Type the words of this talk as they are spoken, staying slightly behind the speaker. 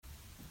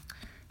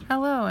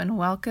Hello, and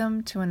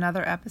welcome to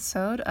another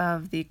episode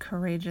of the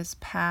Courageous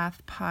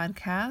Path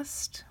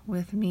podcast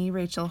with me,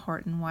 Rachel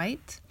Horton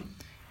White.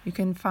 You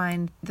can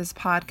find this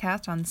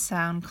podcast on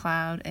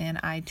SoundCloud and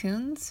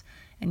iTunes,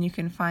 and you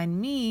can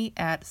find me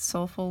at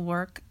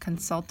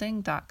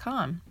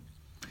soulfulworkconsulting.com.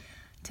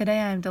 Today,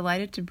 I am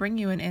delighted to bring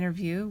you an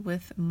interview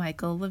with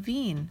Michael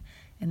Levine,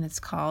 and it's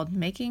called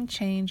Making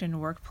Change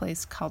in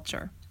Workplace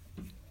Culture.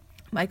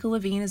 Michael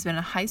Levine has been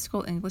a high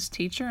school English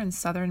teacher in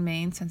Southern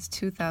Maine since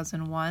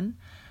 2001,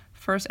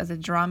 first as a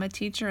drama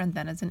teacher and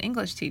then as an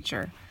English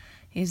teacher.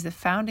 He's the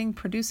founding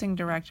producing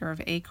director of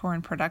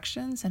Acorn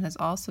Productions and has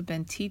also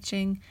been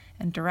teaching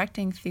and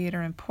directing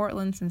theater in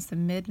Portland since the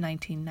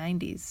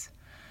mid-1990s.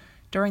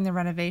 During the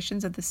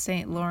renovations of the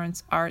St.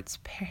 Lawrence Arts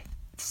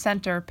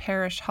Center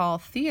Parish Hall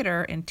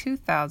Theater in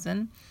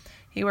 2000,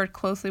 he worked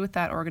closely with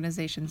that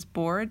organization's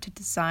board to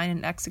design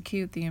and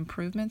execute the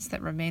improvements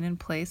that remain in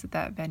place at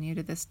that venue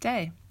to this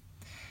day.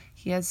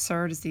 He has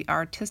served as the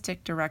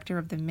artistic director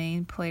of the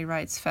Maine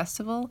Playwrights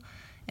Festival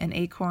and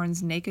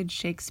Acorn's Naked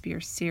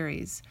Shakespeare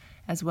series,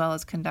 as well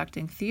as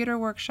conducting theater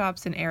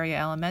workshops in area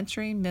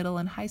elementary, middle,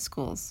 and high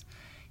schools.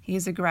 He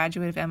is a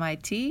graduate of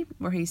MIT,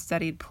 where he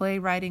studied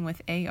playwriting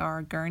with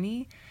A.R.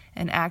 Gurney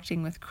and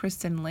acting with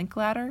Kristen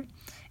Linklater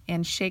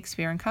and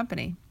Shakespeare and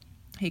Company.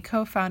 He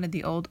co-founded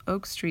the Old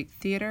Oak Street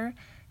Theater,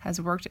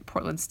 has worked at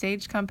Portland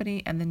Stage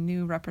Company and the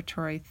New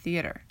Repertory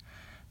Theater.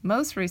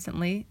 Most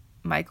recently,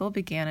 Michael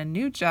began a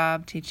new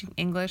job teaching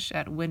English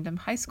at Wyndham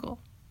High School.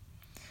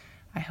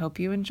 I hope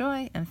you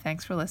enjoy, and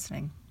thanks for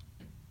listening.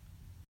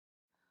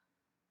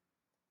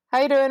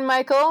 How you doing,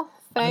 Michael?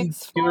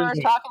 Thanks for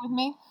talking with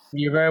me.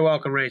 You're very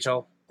welcome,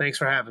 Rachel. Thanks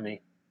for having me.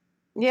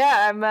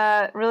 Yeah, I'm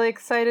really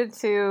excited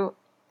to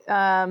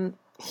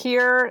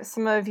hear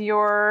some of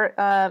your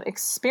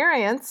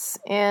experience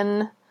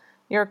in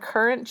your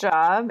current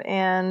job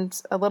and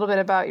a little bit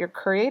about your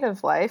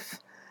creative life.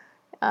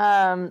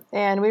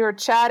 And we were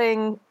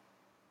chatting,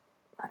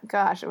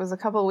 it was a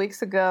couple of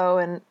weeks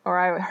ago, or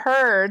I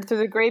heard through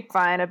the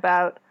grapevine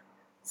about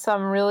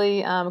some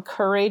really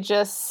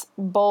courageous,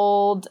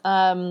 bold,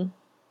 I don't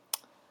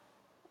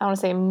want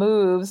to say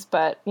moves,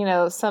 but,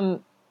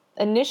 some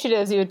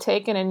initiatives you had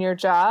taken in your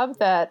job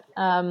that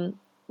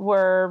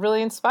were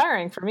really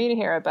inspiring for me to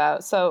hear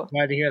about. So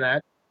glad to hear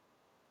that.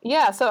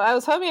 Yeah, so I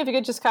was hoping if you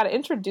could just kind of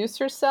introduce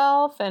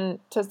yourself and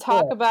to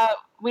talk about,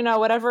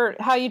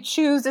 how you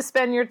choose to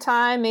spend your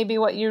time, maybe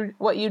what you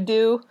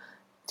do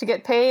to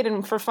get paid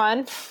and for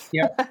fun.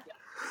 Yep.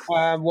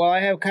 Well, I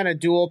have kind of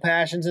dual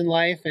passions in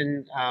life,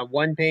 and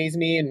one pays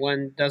me and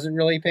one doesn't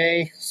really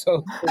pay.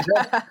 So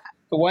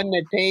the one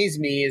that pays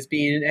me is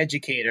being an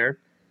educator.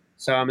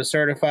 So I'm a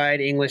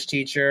certified English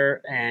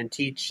teacher and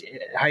teach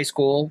high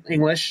school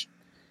English.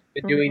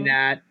 Been doing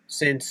that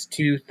since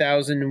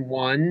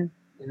 2001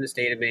 in the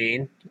state of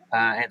Maine.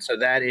 And so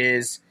that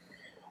is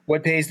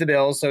what pays the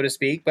bills, so to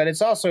speak. But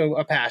it's also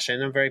a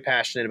passion. I'm very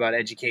passionate about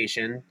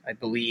education. I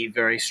believe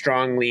very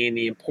strongly in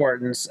the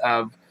importance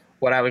of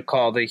what I would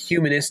call the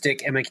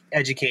humanistic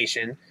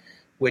education,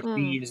 which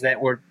means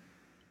that we're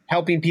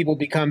helping people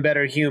become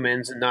better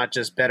humans and not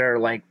just better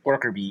like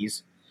worker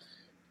bees.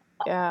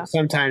 Yeah.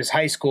 Sometimes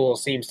high school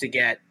seems to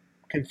get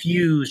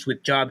confused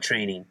with job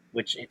training,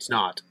 which it's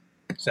not.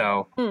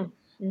 So, and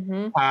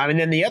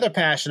then the other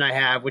passion I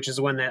have, which is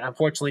one that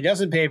unfortunately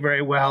doesn't pay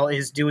very well,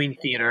 is doing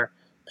theater,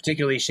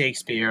 particularly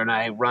Shakespeare. And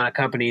I run a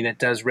company that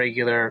does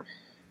regular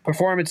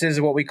performances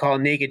of what we call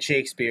Naked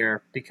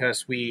Shakespeare,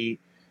 because we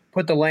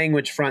put the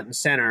language front and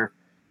center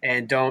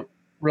and don't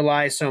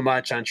rely so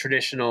much on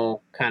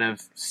traditional kind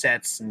of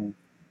sets and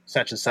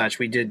such.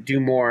 We did do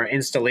more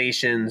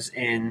installations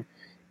in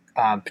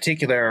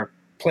particular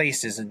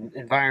places, and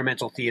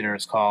environmental theater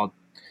it's called.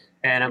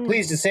 And I'm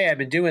pleased to say I've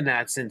been doing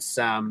that since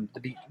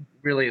the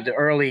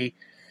early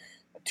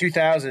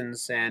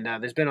 2000s. And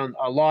there's been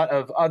a lot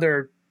of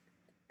other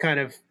kind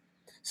of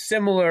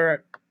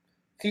similar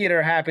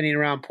theater happening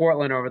around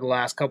Portland over the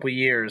last couple of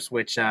years,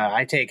 which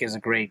I take as a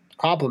great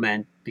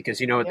compliment,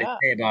 because you know what they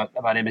say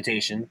about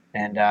imitation,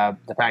 and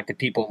the fact that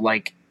people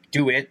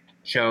do it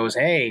shows,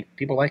 hey,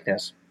 people like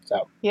this.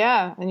 So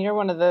yeah, and you're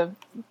one of the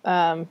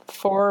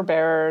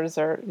forebearers,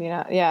 or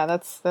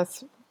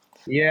that's.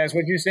 Yes,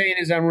 what you're saying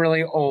is I'm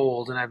really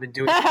old, and I've been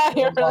doing.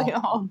 You're really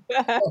old.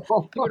 You've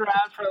been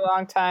around for a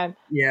long time.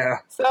 Yeah.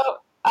 So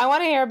I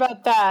want to hear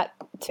about that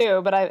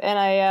too, but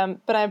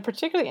I'm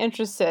particularly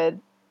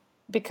interested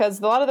because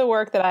a lot of the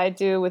work that I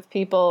do with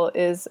people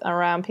is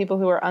around people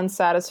who are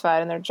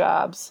unsatisfied in their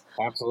jobs.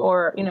 Absolutely.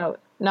 Or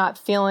not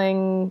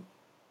feeling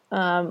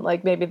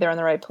like maybe they're in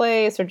the right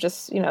place, or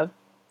just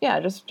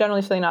just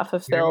generally feeling not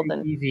fulfilled.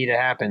 Very easy to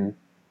happen.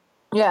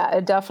 Yeah,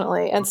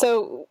 definitely. And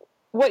so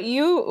what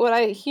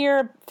I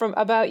hear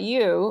about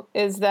you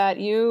is that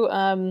you,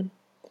 in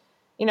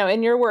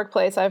your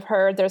workplace, I've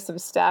heard there's some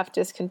staff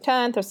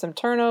discontent, there's some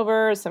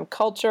turnover, some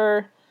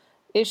culture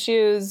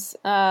issues,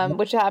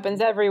 which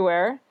happens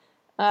everywhere.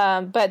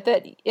 But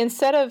that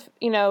instead of,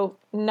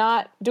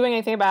 not doing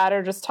anything about it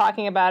or just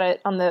talking about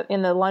it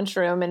in the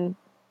lunchroom and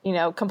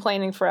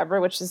complaining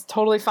forever, which is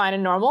totally fine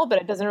and normal,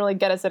 but it doesn't really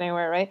get us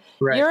anywhere, right?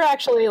 Right. You're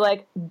actually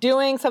like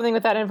doing something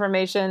with that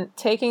information,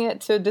 taking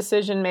it to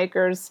decision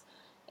makers,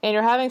 and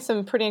you're having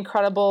some pretty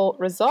incredible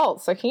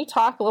results. So can you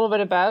talk a little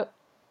bit about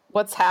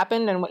what's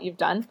happened and what you've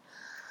done?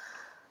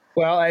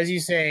 Well, as you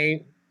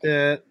say,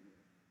 the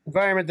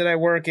environment that I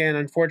work in,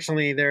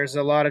 unfortunately, there's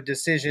a lot of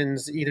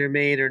decisions either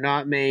made or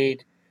not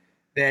made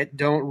that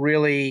don't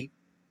really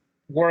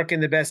work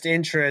in the best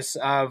interests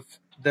of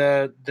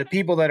the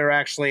people that are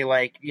actually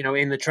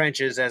in the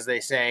trenches, as they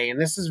say. And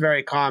this is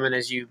very common,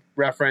 as you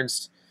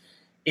referenced,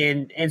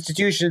 in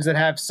institutions that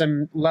have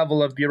some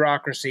level of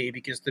bureaucracy,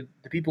 because the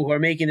people who are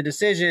making the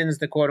decisions,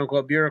 the quote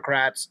unquote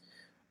bureaucrats,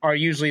 are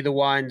usually the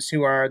ones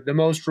who are the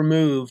most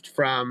removed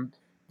from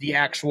the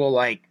actual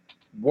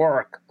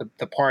work,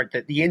 the part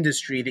that the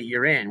industry that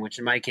you're in, which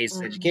in my case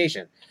is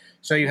education.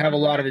 So you have a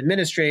lot of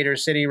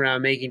administrators sitting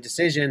around making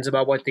decisions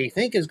about what they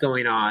think is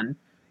going on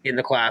in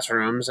the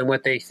classrooms and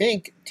what they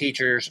think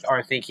teachers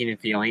are thinking and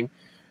feeling.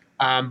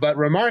 But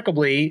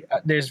remarkably,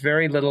 there's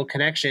very little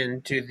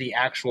connection to the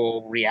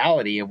actual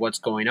reality of what's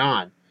going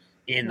on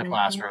in the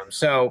classroom.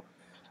 So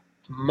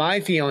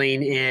my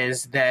feeling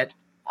is that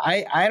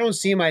I don't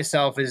see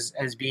myself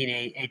as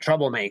being a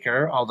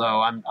troublemaker,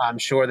 although I'm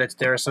sure that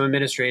there are some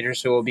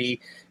administrators who will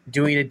be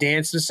doing a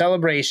dance of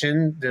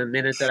celebration the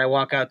minute that I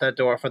walk out that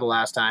door for the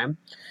last time.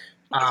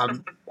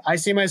 I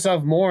see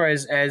myself more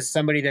as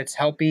somebody that's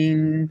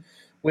helping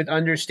with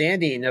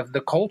understanding of the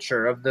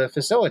culture of the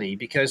facility,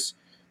 because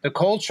the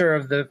culture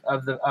of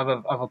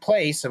a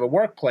place, of a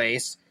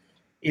workplace,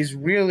 is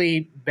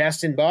really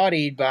best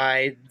embodied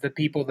by the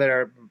people that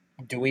are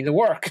doing the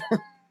work.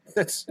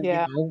 That's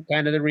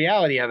kind of the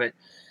reality of it.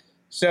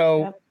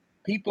 So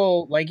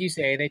people, like you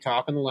say, they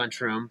talk in the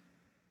lunchroom,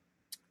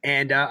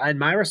 and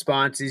my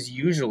response is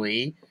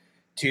usually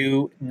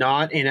to,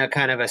 not in a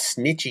kind of a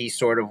snitchy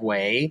sort of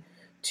way,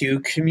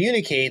 to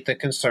communicate the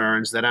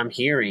concerns that I'm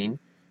hearing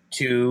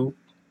to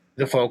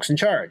the folks in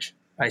charge.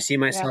 I see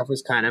myself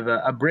as kind of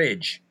a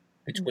bridge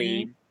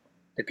between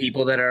the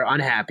people that are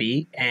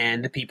unhappy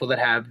and the people that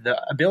have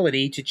the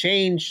ability to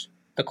change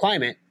the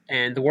climate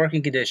and the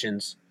working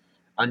conditions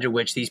under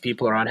which these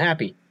people are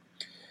unhappy.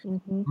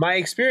 My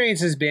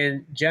experience has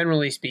been,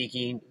 generally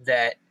speaking,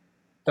 that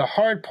the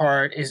hard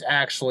part is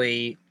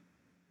actually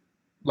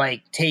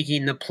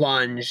taking the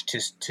plunge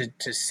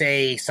to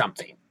say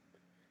something,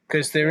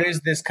 because there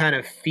is this kind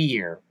of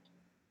fear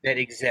that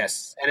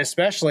exists. And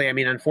especially,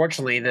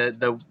 unfortunately,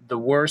 the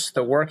worse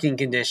the working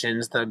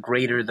conditions, the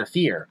greater the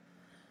fear.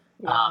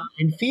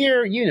 And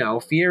fear,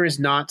 fear is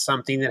not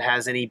something that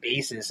has any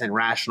basis in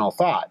rational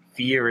thought.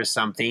 Fear is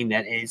something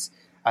that is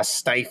a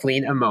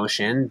stifling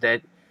emotion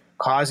that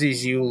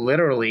causes you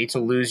literally to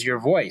lose your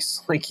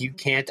voice. You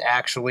can't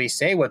actually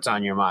say what's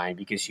on your mind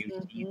because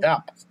you eat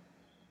up.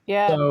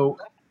 So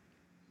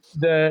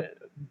the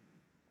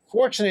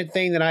fortunate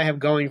thing that I have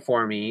going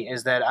for me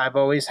is that I've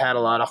always had a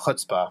lot of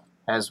chutzpah,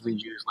 as we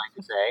Jews like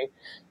to say.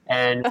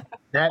 And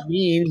that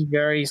means,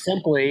 very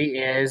simply,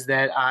 is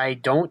that I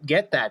don't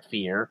get that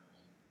fear.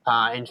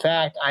 In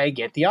fact, I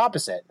get the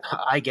opposite.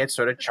 I get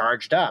sort of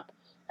charged up.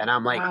 And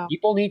I'm like,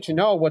 people need to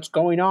know what's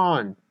going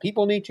on.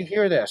 People need to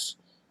hear this.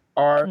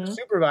 Our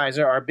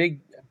supervisor, our big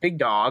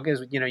dog,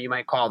 as you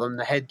might call them,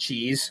 the head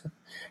cheese,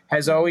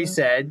 has always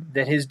said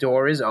that his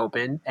door is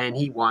open and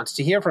he wants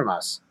to hear from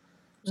us.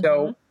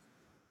 So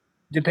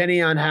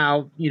depending on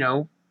how,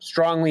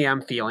 strongly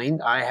I'm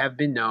feeling, I have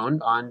been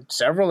known on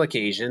several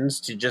occasions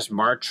to just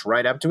march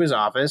right up to his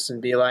office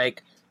and be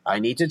like, I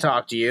need to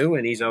talk to you.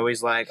 And he's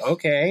always like,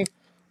 okay,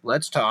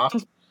 let's talk.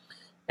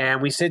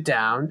 And we sit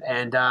down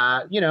and,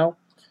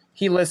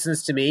 he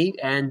listens to me,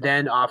 and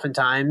then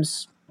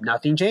oftentimes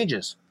nothing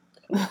changes,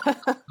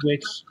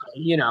 which,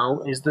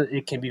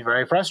 it can be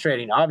very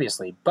frustrating,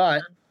 obviously.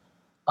 But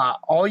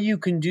all you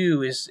can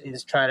do is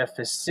try to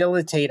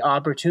facilitate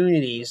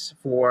opportunities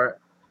for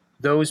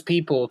those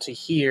people to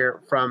hear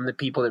from the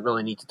people that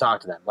really need to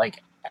talk to them.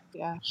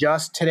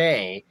 Just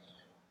today,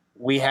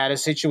 we had a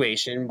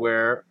situation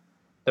where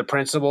the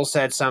principal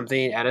said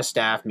something at a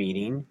staff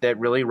meeting that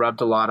really rubbed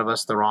a lot of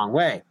us the wrong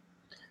way.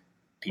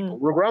 People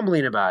were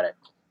grumbling about it.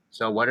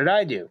 So what did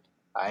I do?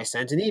 I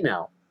sent an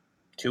email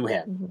to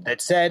him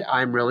that said,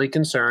 I'm really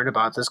concerned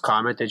about this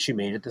comment that you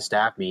made at the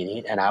staff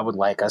meeting, and I would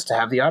like us to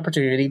have the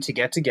opportunity to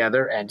get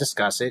together and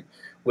discuss it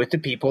with the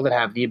people that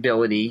have the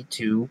ability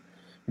to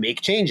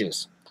make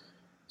changes.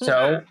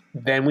 So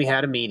then we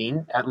had a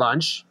meeting at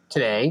lunch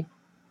today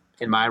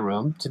in my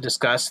room to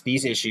discuss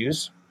these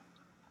issues.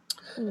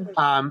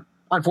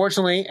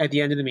 Unfortunately, at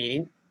the end of the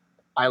meeting,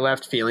 I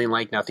left feeling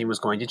like nothing was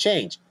going to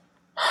change.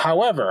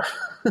 However,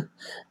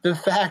 the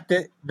fact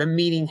that the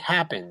meeting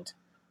happened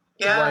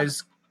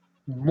was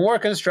more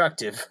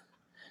constructive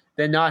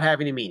than not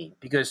having a meeting,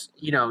 because,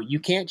 you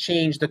can't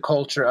change the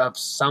culture of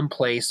some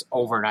place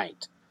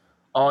overnight.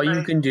 All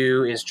you can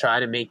do is try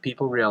to make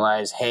people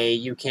realize, hey,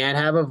 you can't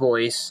have a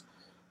voice.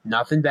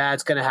 Nothing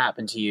bad's going to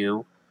happen to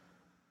you.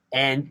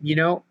 And,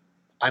 all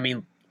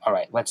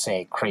right, let's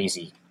say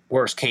crazy.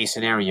 Worst case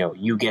scenario,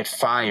 you get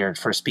fired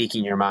for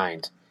speaking your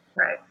mind.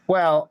 Right.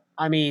 Well,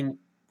 I mean,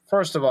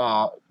 first of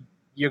all,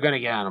 you're going to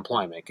get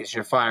unemployment because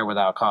you're fired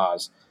without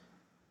cause.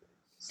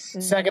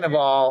 Second of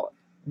all,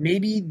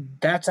 maybe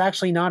that's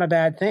actually not a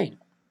bad thing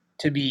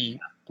to be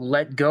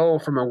let go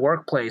from a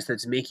workplace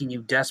that's making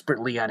you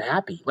desperately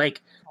unhappy.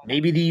 Like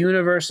maybe the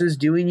universe is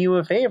doing you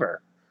a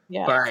favor.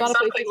 Yeah, but it's not a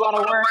place you want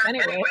to work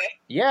anyway.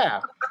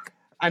 Yeah.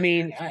 I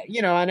mean,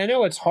 and I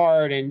know it's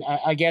hard, and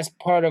I guess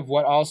part of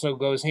what also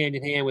goes hand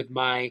in hand with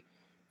my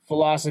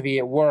philosophy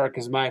at work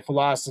is my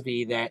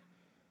philosophy that,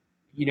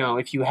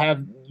 if you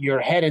have your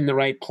head in the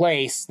right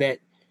place, that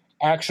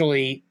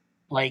actually,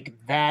 like,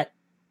 that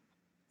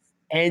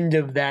end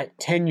of that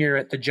tenure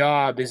at the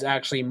job is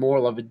actually more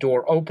of a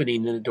door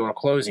opening than a door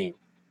closing.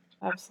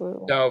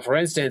 Absolutely. So, for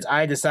instance,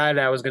 I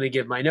decided I was going to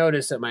give my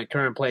notice at my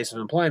current place of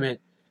employment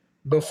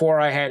before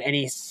I had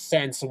any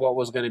sense of what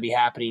was going to be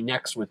happening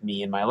next with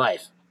me in my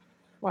life.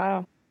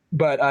 Wow.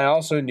 But I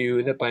also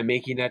knew that by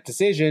making that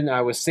decision,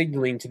 I was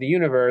signaling to the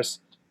universe,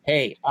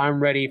 hey, I'm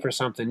ready for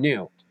something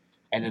new.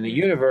 And then the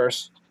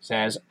universe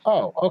says,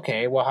 oh,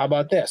 okay, well, how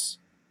about this?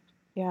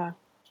 Yeah,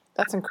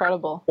 that's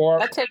incredible. Or,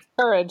 that takes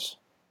courage.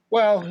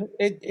 Well,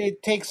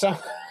 it takes some,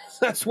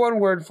 that's one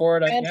word for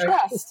it. And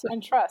trust.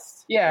 And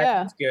trust.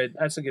 Yeah, that's good.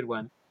 That's a good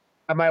one.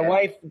 My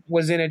wife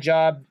was in a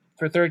job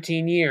for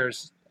 13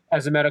 years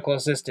as a medical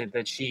assistant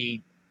that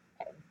she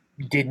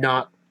did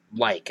not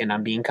like, and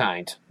I'm being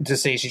kind to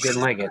say she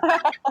didn't like it.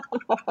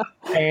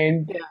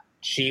 And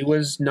she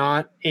was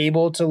not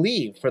able to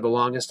leave for the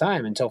longest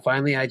time until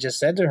finally I just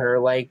said to her,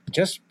 like,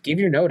 just give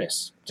your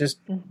notice. Just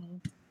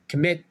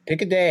commit,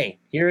 pick a day.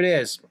 Here it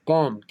is.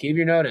 Boom, give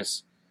your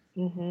notice.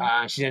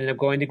 She ended up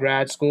going to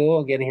grad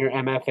school, getting her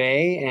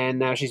MFA, and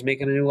now she's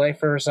making a new life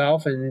for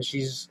herself, and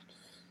she's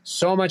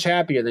so much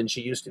happier than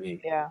she used to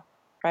be. Yeah,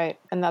 right.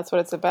 And that's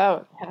what it's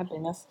about,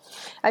 happiness.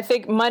 I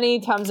think money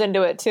comes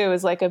into it, too,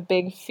 is like a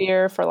big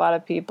fear for a lot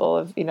of people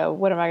of,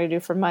 what am I going to do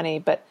for money?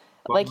 But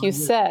like you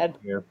said,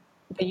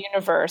 the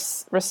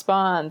universe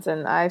responds,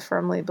 and I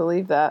firmly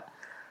believe that.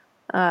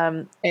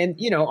 And,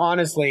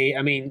 honestly,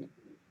 I mean,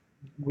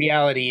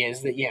 reality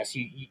is that, yes,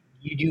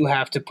 you do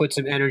have to put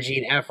some energy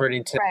and effort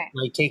into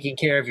like taking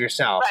care of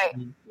yourself.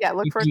 Right. Yeah.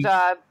 Look for a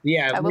job.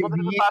 Yeah. A little bit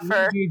of a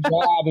buffer. Leave your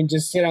job and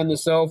just sit on the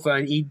sofa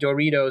and eat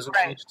Doritos and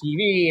watch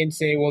TV and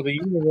say, well, the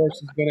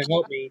universe is going to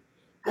help me.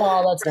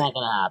 Well, that's not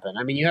going to happen.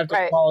 I mean, you have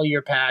to follow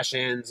your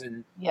passions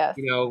and,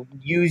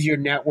 use your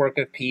network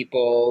of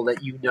people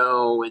that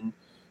and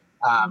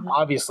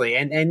obviously,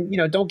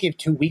 and don't give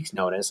 2 weeks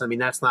notice. I mean,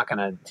 you're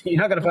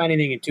not going to find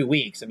anything in 2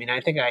 weeks. I mean,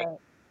 I think I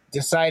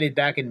decided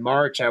back in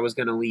March I was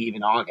going to leave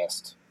in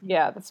August.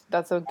 Yeah,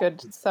 that's a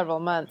good several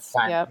months.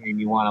 Time frame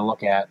you want to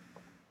look at.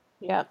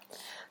 Yeah.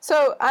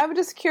 So I'm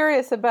just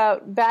curious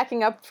about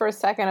backing up for a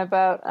second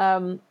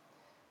about,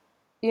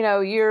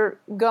 you're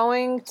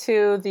going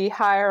to the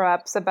higher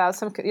ups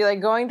about you're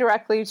like going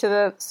directly to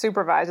the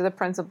supervisor, the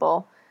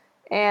principal,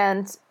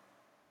 and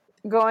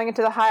going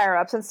into the higher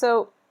ups. And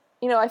so,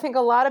 I think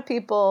a lot of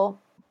people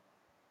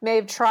may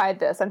have tried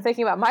this. I'm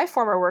thinking about my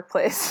former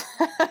workplace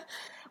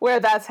where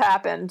that's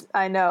happened.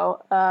 I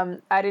know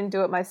I didn't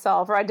do it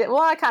myself, or I did.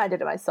 Well, I kind of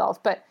did it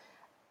myself, but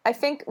I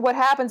think what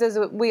happens is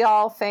we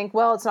all think,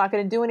 well, it's not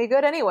going to do any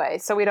good anyway,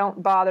 so we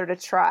don't bother to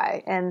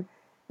try. And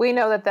we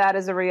know that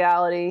is a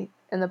reality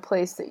in the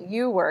place that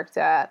you worked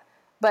at.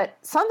 But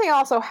something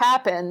also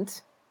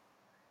happened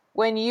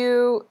when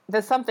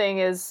something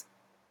is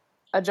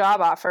a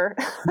job offer.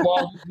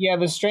 Well, yeah,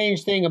 the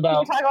strange thing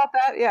about... Can you talk about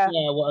that? Yeah.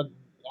 Yeah, well,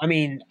 I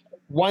mean,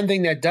 one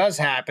thing that does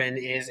happen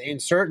is in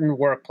certain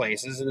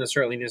workplaces, and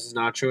certainly this is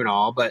not true in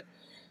all, but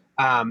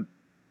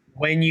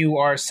when you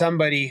are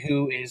somebody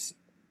who is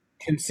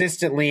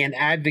consistently an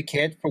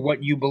advocate for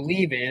what you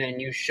believe in and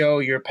you show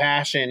your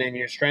passion and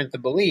your strength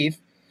of belief,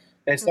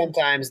 that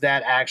sometimes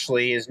that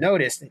actually is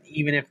noticed,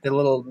 even if the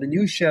little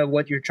minutia of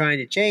what you're trying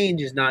to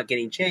change is not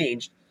getting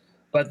changed.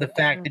 But the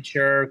fact that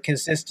you're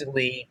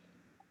consistently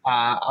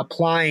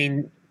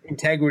applying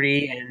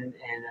integrity and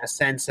a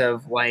sense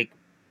of like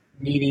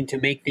needing to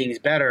make things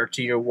better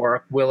to your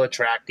work will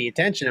attract the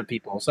attention of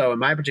people. So in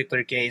my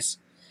particular case,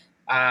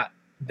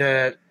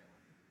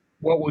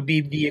 what would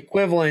be the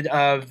equivalent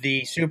of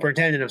the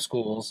superintendent of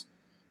schools,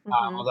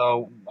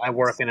 although I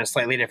work in a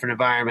slightly different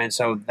environment,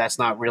 so that's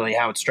not really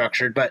how it's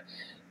structured. But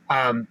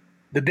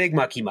the big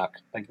mucky muck,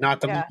 like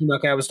not the mucky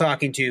muck I was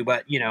talking to,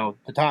 but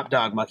the top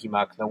dog mucky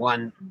muck, the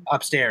one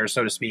upstairs,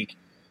 so to speak,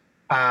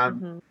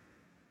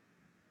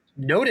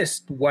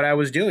 noticed what I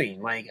was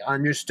doing, like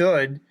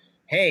understood,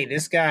 hey,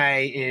 this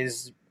guy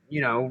is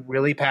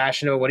really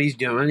passionate about what he's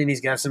doing, and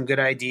he's got some good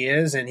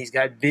ideas, and he's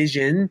got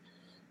vision.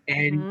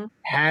 And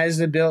has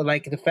the ability,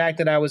 like the fact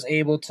that I was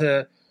able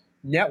to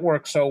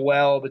network so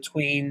well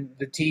between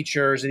the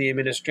teachers and the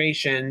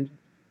administration,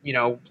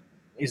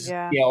 is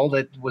a skill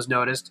that was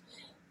noticed.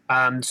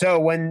 So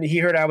when he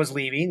heard I was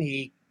leaving,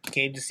 he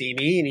came to see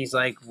me and he's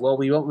like, well,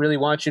 we don't really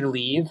want you to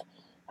leave.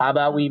 How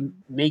about we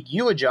make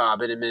you a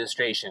job in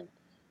administration?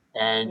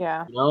 And,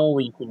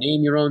 we can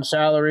name your own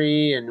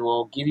salary and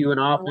we'll give you an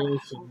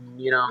office and,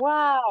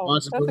 wow,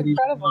 that's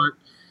incredible.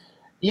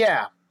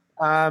 Yeah.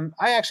 I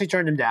actually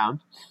turned him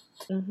down.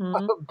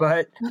 Mm-hmm.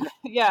 But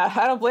yeah,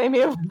 I don't blame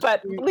you,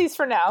 but at least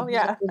for now,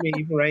 yeah. for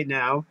me right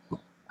now.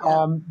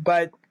 Yeah.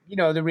 But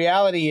the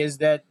reality is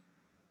that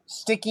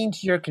sticking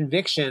to your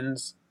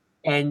convictions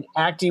and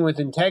acting with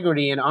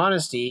integrity and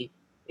honesty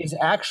is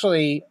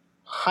actually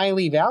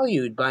highly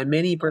valued by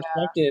many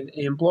prospective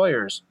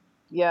employers.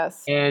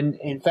 Yes. And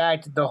in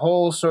fact, the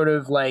whole sort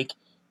of like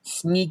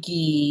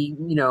sneaky,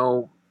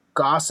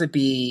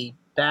 gossipy,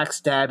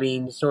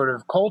 backstabbing sort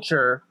of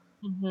culture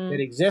Mm-hmm. that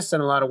exists in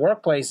a lot of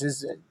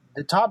workplaces,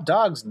 the top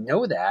dogs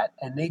know that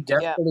and they Yeah.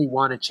 desperately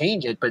want to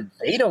change it, but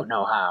they don't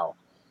know how.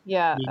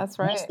 Yeah, I mean, that's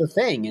that's right. the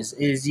thing is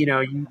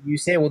you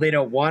say, well, they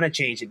don't want to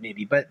change it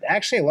maybe, but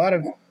actually a lot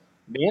of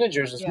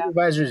managers and Yeah.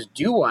 supervisors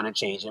do want to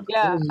change it. But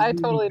Yeah, I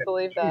totally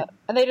believe that.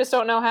 And they just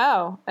don't know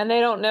how. And they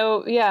don't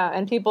know,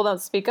 and people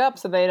don't speak up,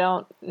 so they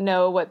don't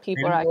know what They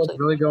people are don't know what's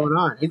actually really going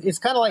thinking. on. It's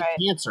kind of like Right.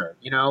 cancer,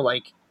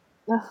 like,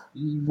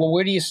 well,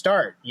 where do you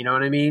start? You know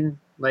what I mean?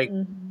 Like,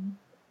 Mm-hmm.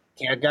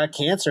 I've got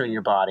cancer in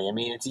your body. I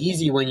mean, it's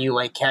easy when you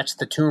like catch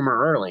the tumor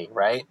early,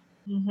 right?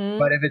 Mm-hmm.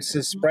 But if it's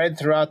spread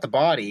throughout the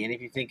body, and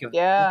if you think of the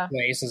Yeah.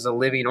 place as a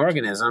living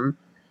organism,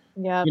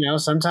 Yeah.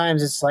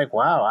 sometimes it's like,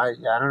 wow, I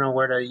don't know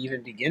where to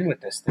even begin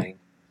with this thing.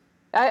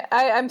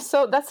 I'm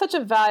so that's such a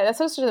value. That's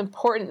such an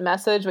important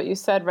message what you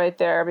said right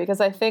there,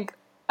 because I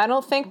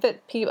don't think that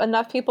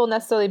enough people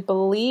necessarily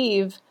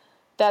believe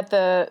that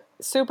the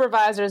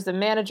supervisors, the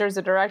managers,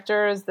 the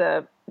directors,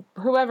 the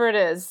whoever it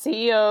is,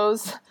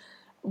 CEOs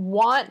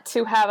want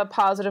to have a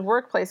positive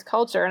workplace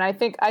culture. And I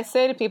think I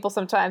say to people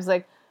sometimes,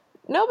 like,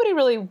 nobody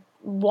really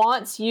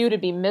wants you to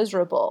be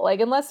miserable.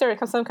 Like, unless they're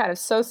some kind of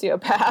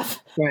sociopath,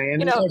 Right,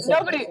 and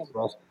nobody.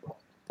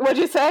 What'd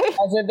you say?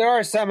 I said there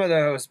are some of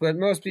those, but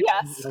most people.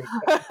 Yes.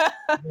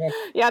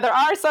 Yeah, there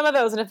are some of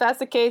those, and if that's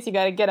the case, you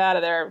got to get out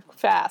of there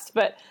fast.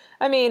 But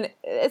I mean,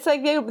 it's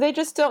like they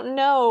just don't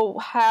know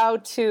how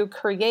to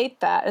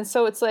create that, and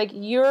so it's like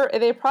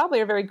they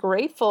probably are very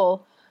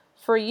grateful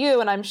for you,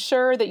 and I'm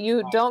sure that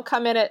you don't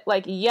come in it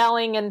like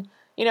yelling, and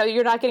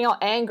you're not getting all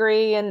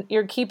angry, and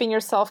you're keeping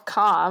yourself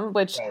calm,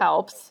 which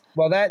helps.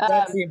 Well,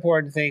 that's the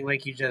important thing,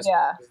 like you just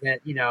is that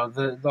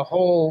the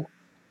whole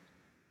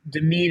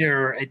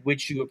demeanor at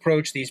which you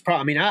approach these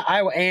problems. I mean, I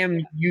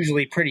am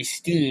usually pretty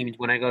steamed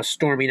when I go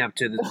storming up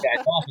to the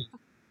guy's office,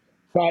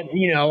 but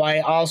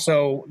I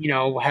also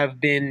have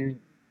been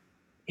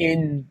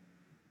in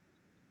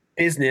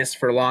business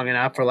for long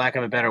enough, for lack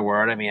of a better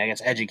word. I mean, I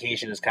guess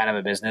education is kind of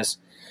a business.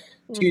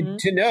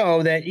 To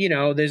know that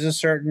there's a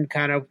certain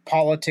kind of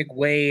politic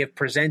way of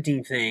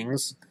presenting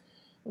things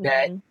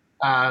that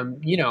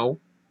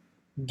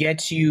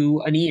gets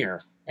you an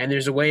ear, and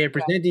there's a way of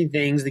presenting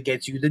things that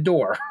gets you the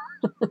door.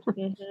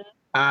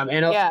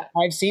 And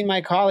I've seen my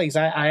colleagues.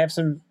 I have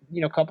some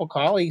couple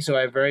colleagues who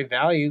I very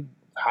value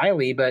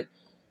highly, but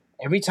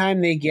every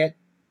time they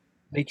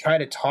try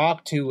to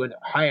talk to a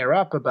higher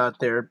up about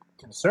their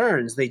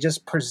concerns, they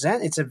just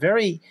present. It's a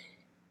very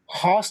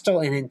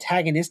hostile and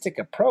antagonistic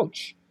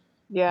approach.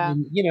 Yeah.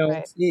 And,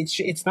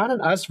 it's not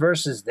an us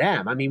versus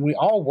them. I mean, we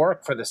all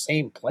work for the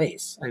same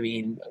place. I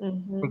mean,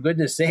 for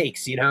goodness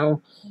sakes,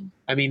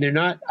 I mean, they're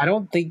not, I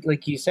don't think,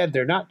 like you said,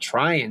 they're not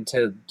trying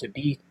to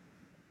be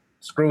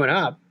screwing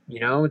up,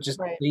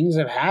 just things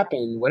have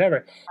happened,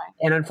 whatever.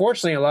 And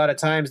unfortunately, a lot of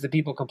times the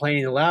people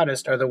complaining the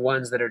loudest are the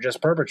ones that are just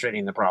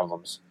perpetrating the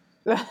problems.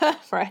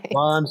 Right.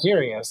 Well, I'm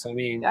serious. I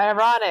mean,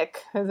 ironic,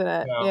 isn't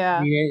it? Yeah.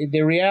 I mean,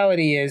 the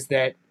reality is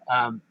that,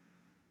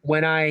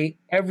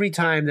 every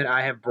time that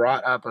I have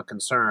brought up a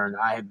concern,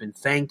 I have been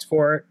thanked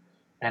for it.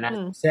 And as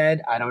I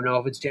said, I don't know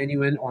if it's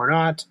genuine or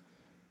not.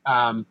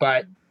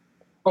 But,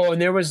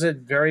 and there was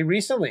very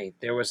recently,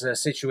 there was a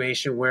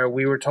situation where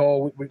we were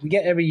told, we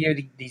get every year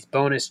these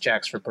bonus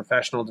checks for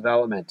professional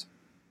development.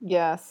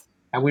 Yes.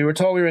 And we were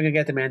told we were going to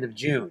get them end of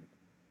June.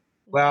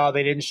 Well,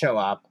 they didn't show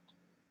up.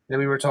 Then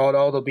we were told,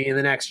 they'll be in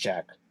the next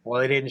check. Well,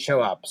 they didn't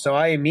show up. So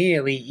I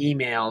immediately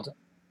emailed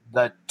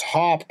the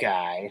top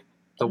guy,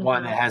 the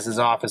one that has his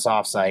office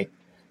offsite,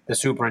 the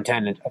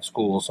superintendent of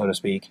schools, so to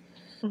speak,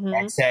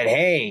 and said,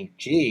 hey,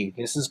 gee,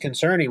 this is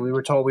concerning. We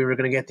were told we were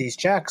going to get these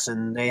checks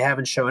and they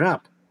haven't shown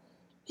up.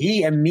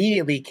 He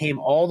immediately came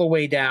all the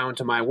way down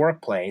to my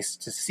workplace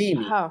to see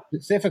me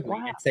specifically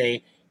and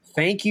say,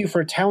 thank you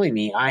for telling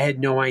me. I had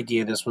no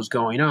idea this was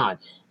going on.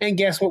 And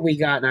guess what we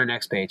got in our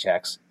next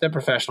paychecks? The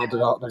professional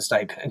development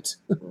stipend.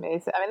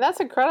 Amazing. I mean,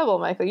 that's incredible,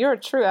 Michael. You're a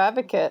true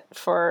advocate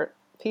for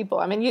people.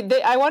 I mean,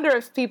 I wonder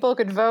if people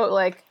could vote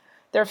like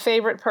their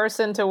favorite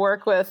person to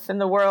work with in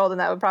the world,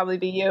 and that would probably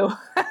be you.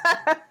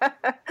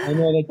 I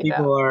know that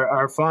people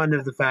are fond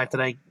of the fact that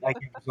I get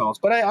results,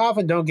 but I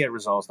often don't get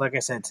results. Like I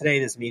said, today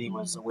this meeting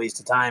was a waste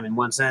of time in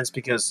one sense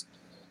because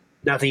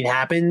nothing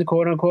happened,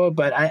 quote unquote.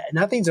 But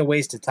nothing's a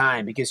waste of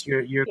time because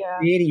you're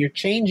creating, you're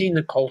changing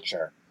the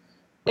culture.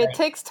 Right? It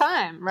takes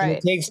time, right? And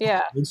it takes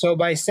time. And so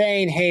by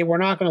saying, hey, we're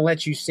not going to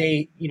let you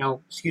say,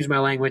 excuse my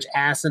language,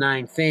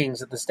 asinine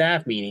things at the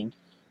staff meeting,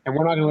 and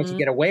we're not going to let you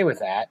get away with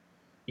that,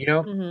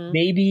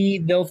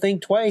 maybe they'll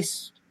think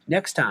twice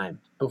next time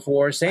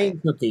before saying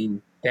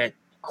something that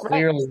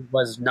clearly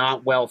was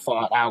not well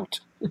thought out.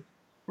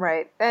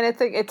 Right. And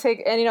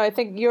and I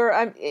think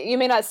you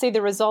may not see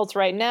the results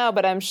right now,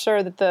 but I'm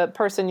sure that the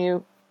person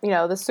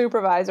the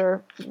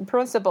supervisor,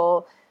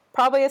 principal,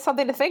 probably has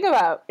something to think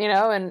about,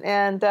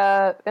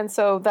 and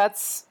so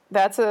that's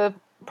a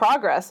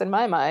progress in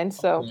my mind.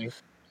 So,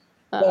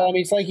 well, I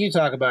mean, it's like you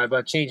talk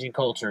about changing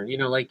culture,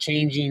 like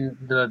changing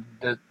the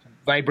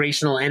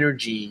vibrational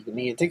energy. I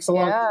mean, it takes a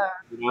long time,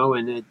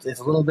 and it's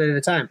a little bit at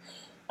a time.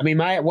 I mean,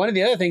 one of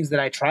the other things that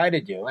I try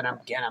to do, and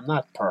I'm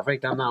not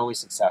perfect, I'm not always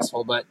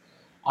successful, but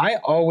I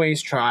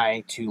always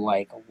try to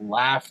like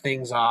laugh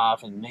things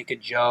off and make a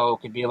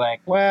joke and be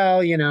like, well,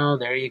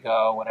 there you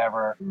go,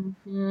 whatever. I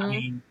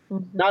mean,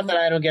 not that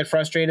I don't get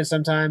frustrated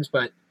sometimes,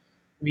 but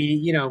I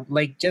mean,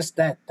 like just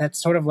that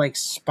sort of like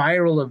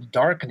spiral of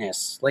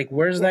darkness. Like,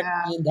 where's that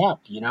going to end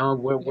up?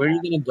 Where are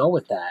you going to go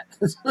with that?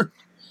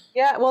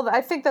 Yeah, well,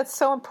 I think that's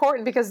so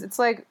important because it's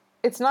like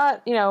it's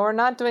not, we're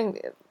not doing,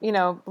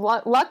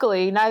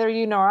 luckily neither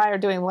you nor I are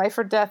doing life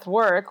or death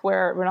work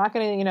where we're not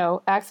going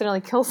to,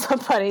 accidentally kill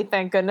somebody,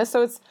 thank goodness.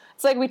 So it's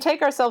like we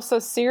take ourselves so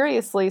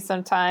seriously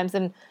sometimes,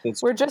 and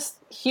we're just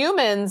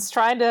humans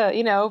trying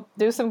to,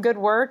 do some good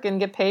work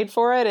and get paid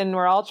for it, and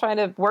we're all trying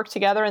to work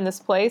together in this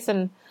place,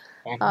 and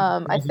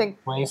I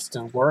think place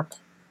to work,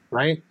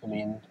 right? I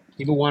mean,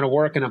 people want to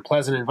work in a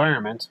pleasant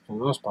environment for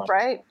the most part.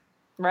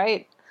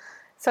 Right.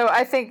 So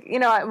I think,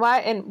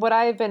 what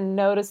I've been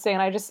noticing,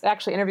 and I just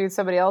actually interviewed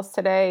somebody else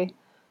today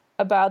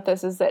about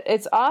this, is that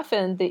it's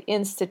often the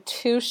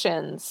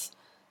institutions,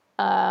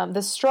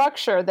 the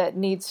structure that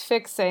needs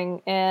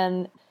fixing,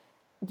 and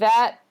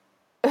that,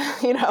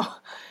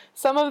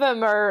 some of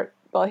them are,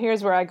 well,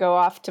 here's where I go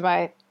off to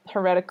my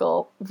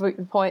heretical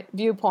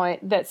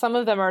viewpoint, that some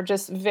of them are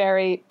just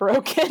very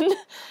broken,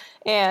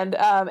 and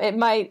it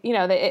might,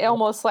 it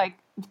almost like,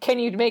 can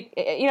you make,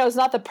 it's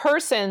not the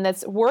person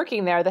that's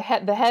working there, the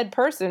head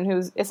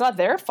person it's not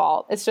their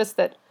fault. It's just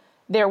that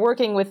they're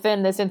working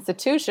within this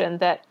institution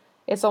that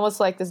it's almost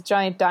like this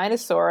giant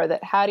dinosaur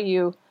that how do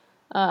you,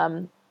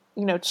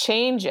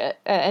 change it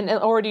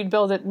or do you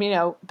build it,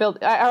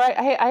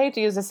 I hate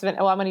to use this, I'm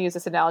going to use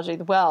this analogy.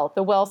 The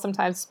well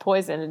sometimes is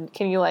poison. And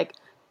can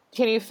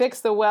you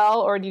fix the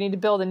well, or do you need to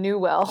build a new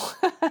well?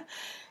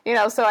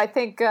 So I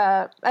think,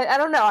 I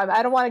don't know.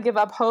 I don't want to give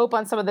up hope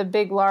on some of the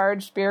big,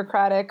 large,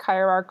 bureaucratic,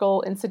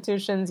 hierarchical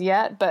institutions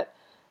yet, but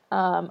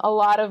a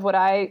lot of what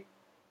I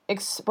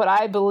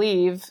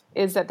believe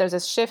is that there's a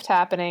shift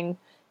happening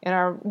in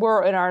our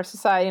world, in our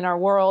society, in our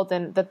world,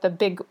 and that the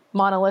big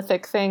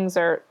monolithic things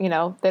are,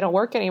 they don't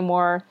work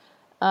anymore.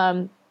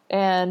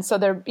 And so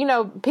they're,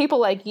 people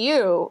like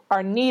you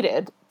are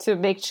needed to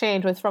make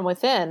change from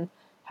within.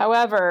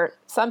 However,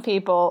 some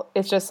people,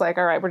 it's just like,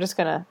 all right, we're just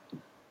going to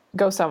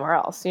go somewhere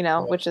else,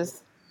 which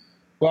is.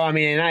 Well, I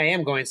mean, I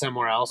am going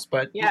somewhere else,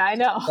 but yeah, I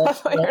know.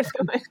 That's what you're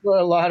doing. For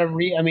a lot of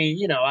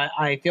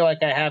I feel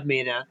like I have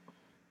made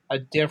a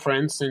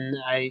difference, and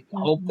I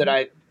hope that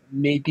I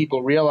made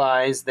people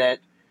realize that,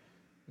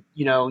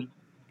 you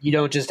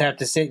don't just have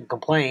to sit and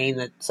complain,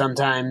 that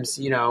sometimes,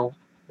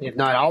 if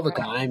not all the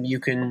time, you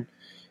can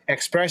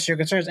express your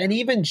concerns. And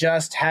even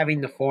just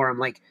having the forum,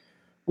 like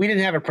we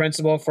didn't have a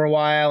principal for a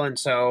while, and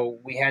so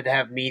we had to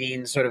have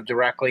meetings sort of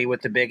directly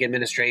with the big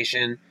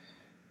administration.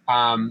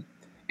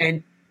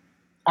 And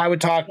I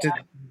would talk to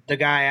the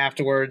guy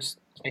afterwards,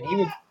 and he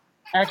would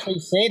actually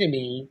say to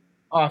me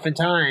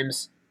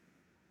oftentimes,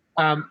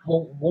 well,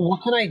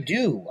 what can I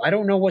do? I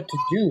don't know what to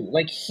do.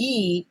 Like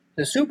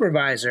the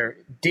supervisor,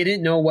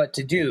 didn't know what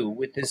to do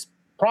with this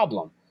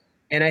problem.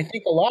 And I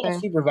think a lot of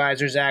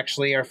supervisors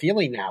actually are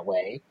feeling that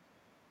way.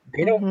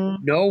 They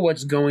don't know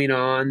what's going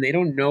on. They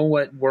don't know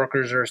what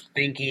workers are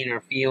thinking or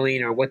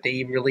feeling or what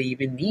they really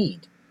even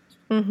need.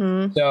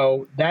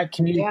 So that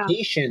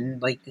communication,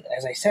 like,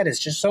 as I said, is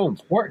just so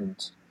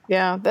important.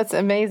 Yeah, that's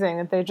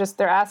amazing.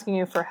 They're asking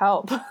you for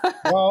help.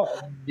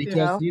 Well,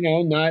 because,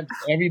 not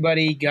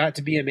everybody got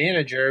to be a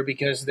manager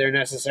because they're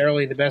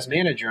necessarily the best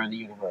manager in the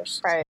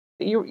universe. Right.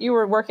 You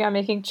were working on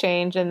making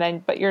change,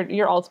 but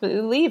you're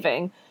ultimately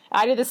leaving.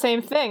 I did the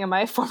same thing in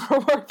my former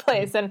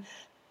workplace. And,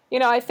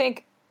 I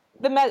think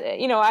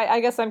I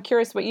guess I'm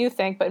curious what you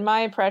think, but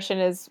my impression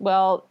is,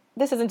 well,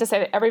 this isn't to say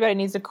that everybody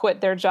needs to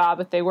quit their job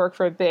if they work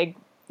for a big,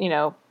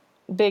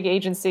 big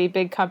agency,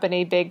 big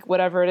company, big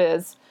whatever it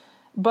is.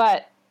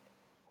 But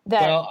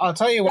well, I'll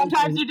tell you what.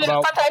 Sometimes you do.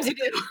 Sometimes you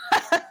do.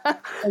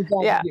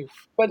 Yeah.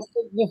 But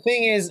the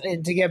thing is,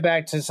 and to get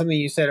back to something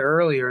you said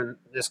earlier in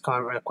this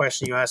a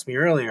question you asked me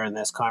earlier in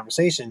this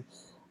conversation,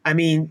 I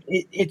mean,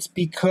 it's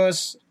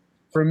because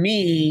for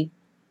me,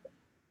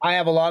 I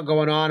have a lot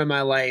going on in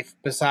my life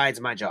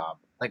besides my job.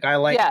 Like I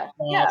like, I'm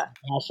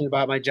passionate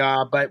about my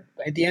job, but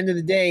at the end of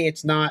the day,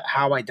 it's not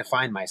how I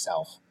define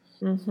myself.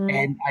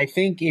 And I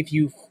think if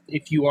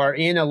you are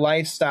in a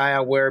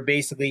lifestyle where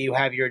basically you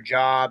have your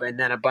job and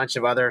then a bunch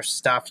of other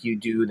stuff you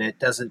do that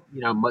doesn't,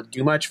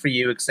 do much for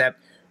you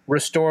except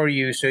restore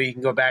you so you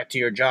can go back to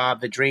your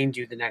job that drains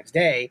you the next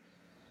day.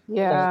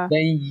 Yeah.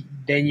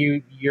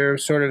 Then you're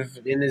sort of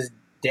in this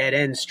dead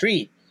end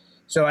street.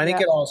 So I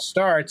think it all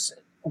starts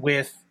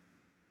with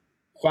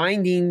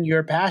finding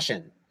your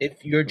passion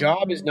If your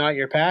job is not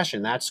your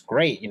passion, that's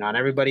great. Not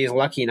everybody is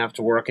lucky enough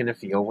to work in a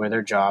field where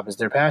their job is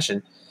their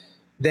passion.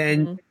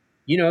 Then,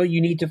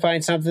 you need to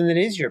find something that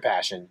is your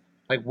passion.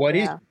 Like, what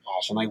is Yeah. your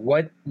passion? Like,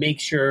 what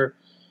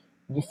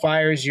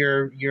fires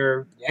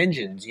your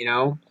engines?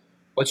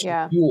 What's your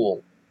Yeah.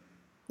 fuel?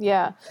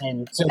 Yeah.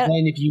 And so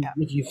then, if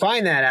you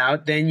find that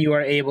out, then you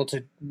are able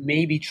to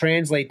maybe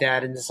translate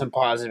that into some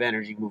positive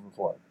energy moving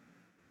forward.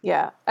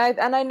 Yeah.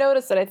 I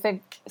noticed that I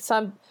think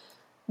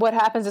what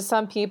happens to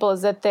some people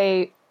is that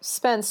they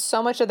spend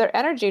so much of their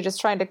energy just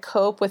trying to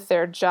cope with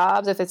their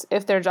jobs.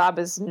 If their job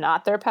is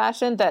not their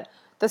passion, that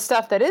the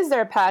stuff that is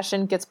their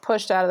passion gets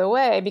pushed out of the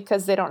way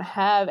because they don't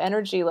have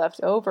energy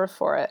left over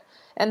for it.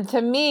 And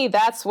to me,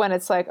 that's when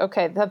it's like,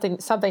 okay,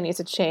 something needs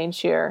to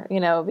change here,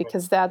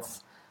 because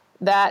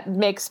that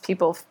makes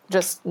people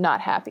just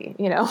not happy,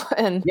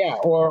 and Yeah,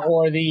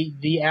 or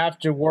the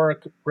after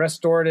work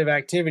restorative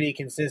activity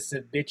consists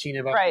of bitching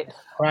about right.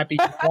 crappy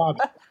job.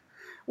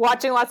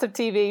 Watching lots of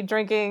TV,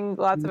 drinking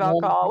lots of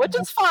alcohol, which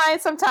is fine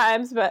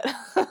sometimes, but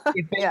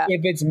yeah,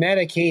 if it's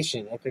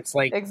medication, if it's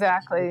like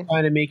exactly.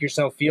 trying to make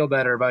yourself feel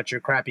better about your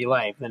crappy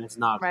life, then it's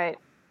not. Right.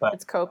 But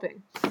It's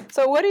coping.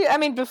 So what do you, I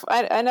mean,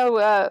 I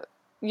know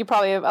you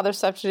probably have other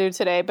stuff to do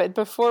today, but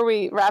before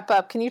we wrap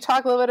up, can you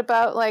talk a little bit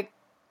about like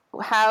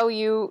how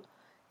you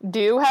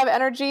do have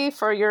energy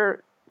for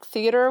your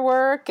theater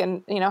work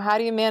and, how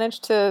do you manage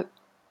to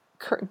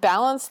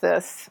balance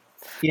this?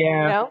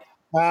 yeah.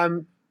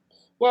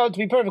 Well, to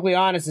be perfectly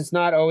honest, it's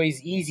not always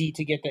easy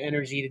to get the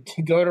energy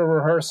to go to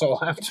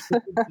rehearsal after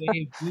a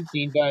day of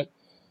teaching. But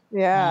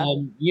Yeah.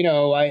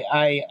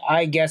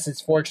 I guess it's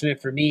fortunate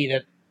for me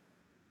that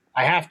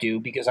I have to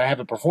because I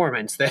have a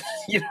performance that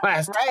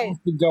has Right.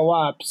 to go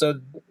up. So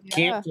Yeah.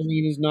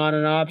 canceling is not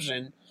an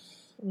option.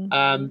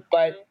 Mm-hmm.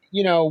 But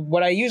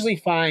what I usually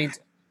find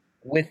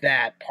with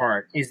that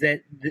part is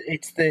that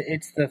it's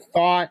the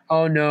thought,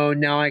 oh no,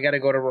 now I got to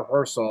go to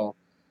rehearsal.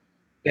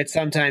 That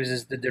sometimes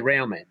is the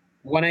derailment.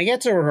 When I get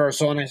to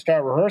rehearsal and I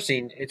start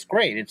rehearsing, it's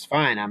great. It's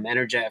fine. I'm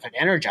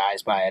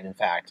energized by it, in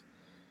fact.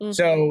 Mm-hmm.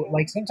 So,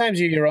 like, sometimes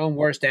you're your own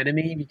worst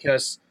enemy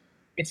because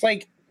it's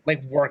like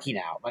working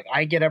out. Like,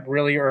 I get up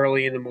really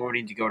early in the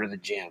morning to go to the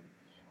gym.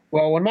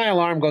 Well, when my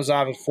alarm goes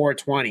off at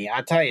 4:20,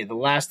 I'll tell you, the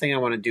last thing I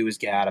want to do is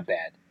get out of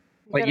bed.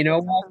 But you know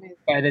what?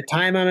 By the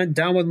time I'm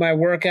done with my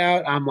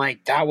workout, I'm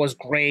like, that was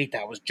great.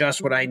 That was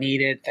just what I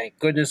needed. Thank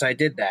goodness I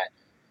did that.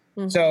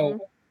 Mm-hmm.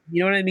 So,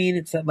 you know what I mean?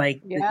 It's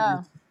like,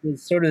 yeah.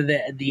 it's sort of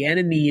the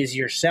enemy is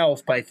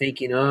yourself by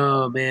thinking,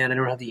 oh man, I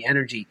don't have the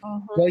energy.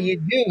 Mm-hmm. Well, you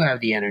do have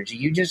the energy.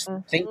 You just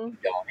think you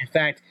don't. In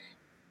fact,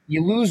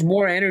 you lose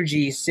more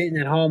energy sitting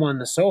at home on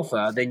the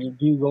sofa than you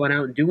do going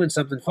out and doing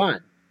something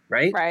fun,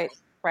 right?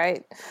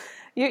 Right.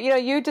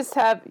 You just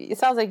have, it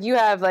sounds like you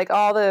have like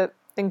all the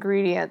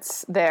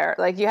ingredients there.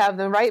 Like you have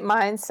the right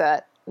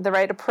mindset, the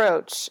right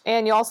approach,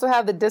 and you also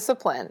have the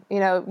discipline,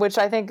 which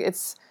I think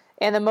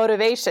and the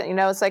motivation,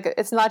 it's like,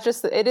 it's not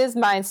just, it is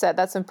mindset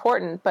that's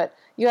important, but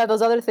you have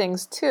those other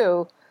things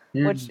too,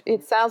 which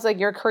it sounds like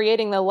you're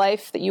creating the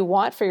life that you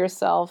want for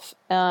yourself.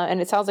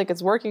 And it sounds like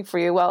it's working for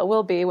you. Well, it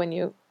will be when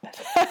you,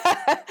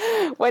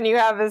 when you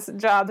have this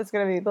job that's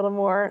going to be a little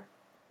more,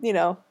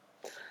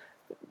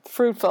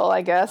 fruitful,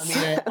 I guess.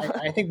 I mean,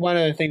 I think one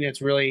other thing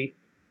that's really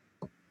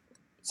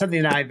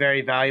something that I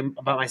very value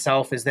about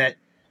myself is that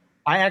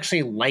I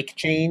actually like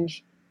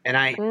change. And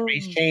I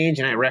embrace change,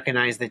 and I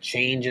recognize that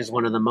change is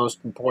one of the most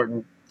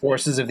important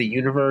forces of the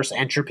universe,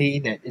 entropy,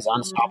 that is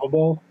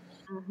unstoppable.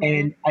 Mm-hmm.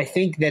 And I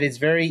think that it's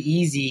very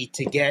easy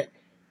to get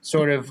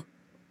sort of,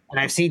 and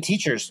I've seen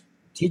teachers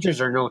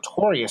are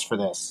notorious for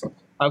this,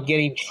 of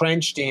getting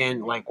trenched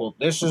in like, well,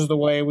 this is the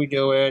way we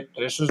do it.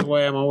 This is the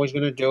way I'm always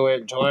going to do it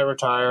until I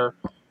retire.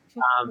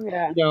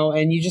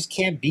 And you just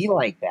can't be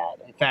like that.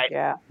 In fact,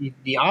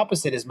 the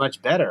opposite is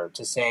much better,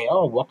 to say,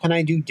 oh, what can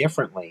I do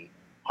differently?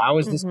 How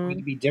is this going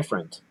to be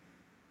different?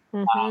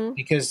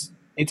 Because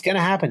it's going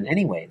to happen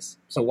anyways.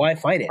 So why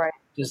fight it? Right.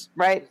 Just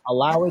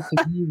allow it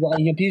to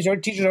be.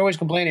 Teachers are always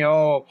complaining,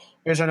 oh,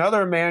 there's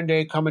another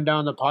mandate coming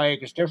down the pike.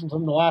 It's different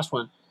from the last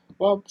one.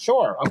 Well,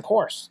 sure, of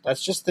course.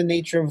 That's just the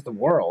nature of the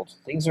world.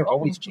 Things are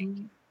always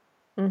changing.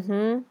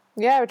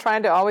 Mm-hmm. Yeah, we're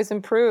trying to always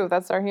improve.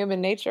 That's our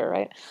human nature,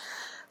 right?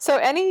 So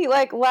any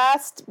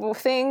last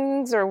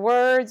things or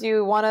words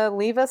you want to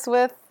leave us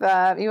with?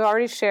 You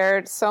already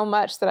shared so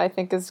much that I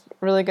think is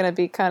really going to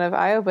be kind of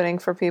eye-opening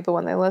for people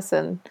when they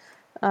listen.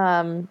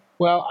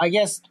 Well, I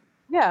guess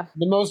the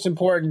most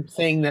important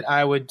thing that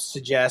I would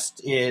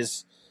suggest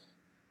is,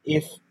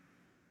 if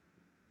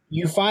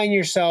you find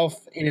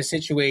yourself in a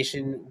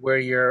situation where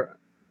you're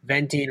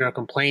venting or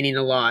complaining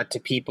a lot to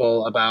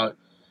people about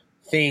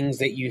things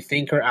that you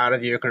think are out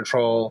of your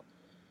control,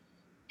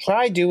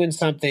 try doing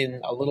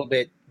something a little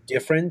bit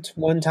different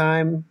one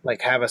time,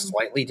 like have a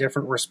slightly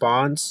different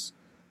response,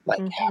 like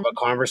have a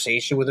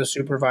conversation with a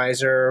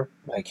supervisor,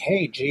 like,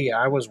 hey, gee,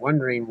 I was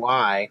wondering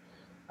why,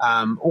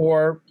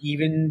 or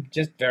even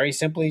just very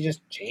simply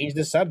just change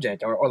the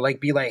subject, or like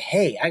be like,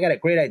 hey, I got a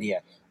great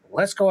idea.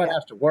 Let's go out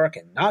after work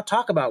and not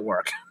talk about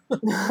work.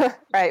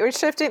 Right. We're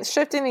shifting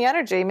the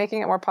energy,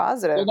 making it more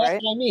positive, Well, that's right?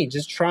 what I mean.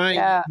 Just trying,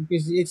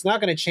 because it's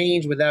not going to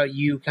change without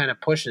you kind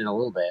of pushing it a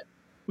little bit.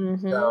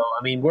 Mm-hmm. So,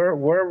 I mean,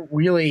 we're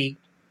really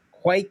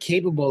quite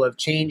capable of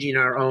changing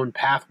our own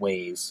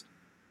pathways.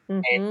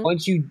 Mm-hmm. And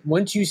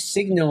once you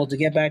signal, to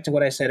get back to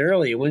what I said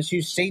earlier, once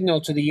you signal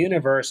to the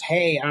universe,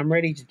 hey, I'm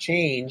ready to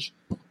change,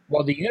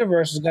 well, the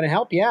universe is going to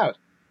help you out.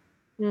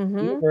 Mm-hmm.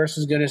 The universe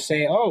is going to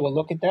say, oh, well,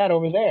 look at that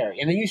over there.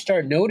 And then you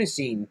start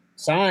noticing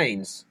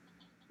signs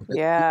that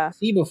you didn't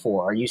see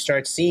before. You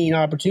start seeing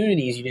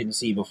opportunities you didn't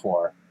see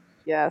before.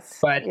 Yes.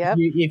 But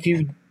if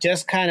you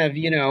just kind of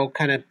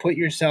put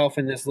yourself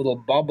in this little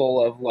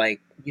bubble of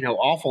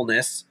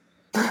awfulness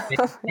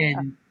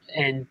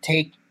and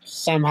take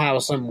somehow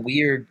some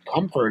weird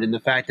comfort in the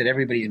fact that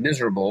everybody's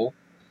miserable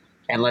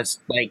and let's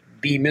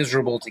be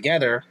miserable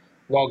together,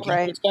 well,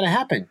 guess what's going to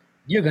happen?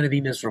 You're going to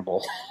be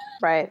miserable.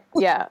 Right.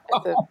 Yeah.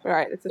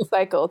 It's a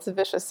cycle. It's a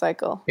vicious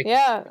cycle.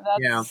 Yeah.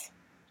 That's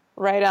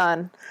right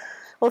on.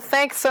 Well,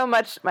 thanks so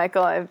much,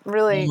 Michael. I've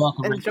really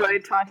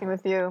enjoyed talking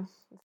with you.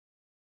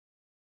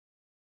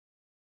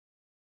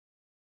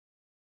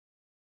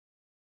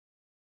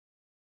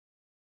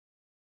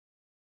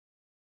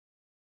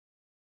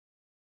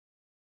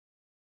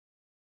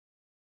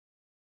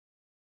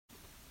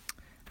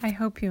 I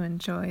hope you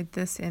enjoyed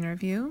this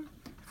interview.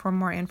 For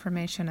more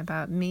information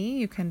about me,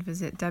 you can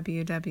visit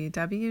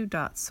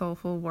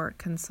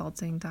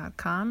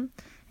www.soulfulworkconsulting.com.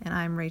 And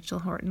I'm Rachel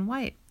Horton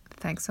White.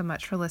 Thanks so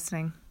much for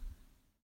listening.